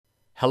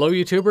Hello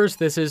YouTubers,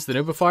 this is the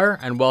Noobifier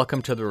and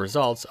welcome to the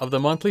results of the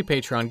monthly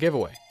Patreon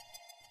giveaway.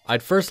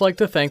 I'd first like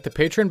to thank the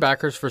Patreon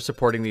backers for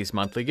supporting these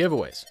monthly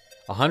giveaways.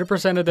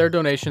 100% of their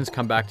donations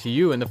come back to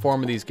you in the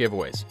form of these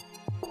giveaways.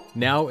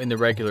 Now, in the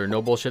regular no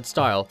bullshit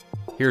style,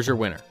 here's your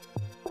winner.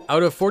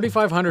 Out of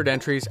 4,500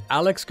 entries,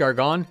 Alex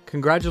Gargon,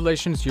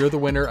 congratulations, you're the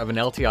winner of an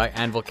LTI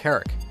Anvil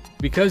Carrack.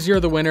 Because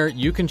you're the winner,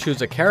 you can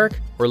choose a Carrack,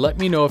 or let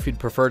me know if you'd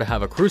prefer to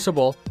have a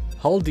Crucible,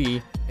 Hull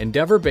D,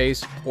 Endeavor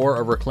Base,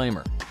 or a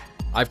Reclaimer.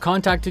 I've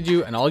contacted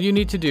you and all you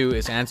need to do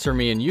is answer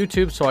me in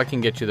YouTube so I can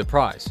get you the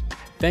prize.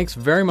 Thanks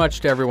very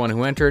much to everyone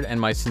who entered,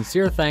 and my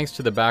sincere thanks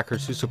to the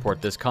backers who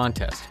support this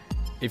contest.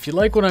 If you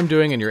like what I'm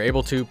doing and you're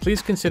able to,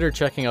 please consider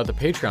checking out the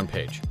Patreon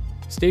page.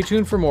 Stay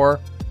tuned for more.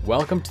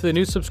 Welcome to the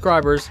new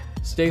subscribers,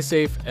 stay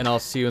safe, and I'll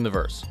see you in the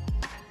verse.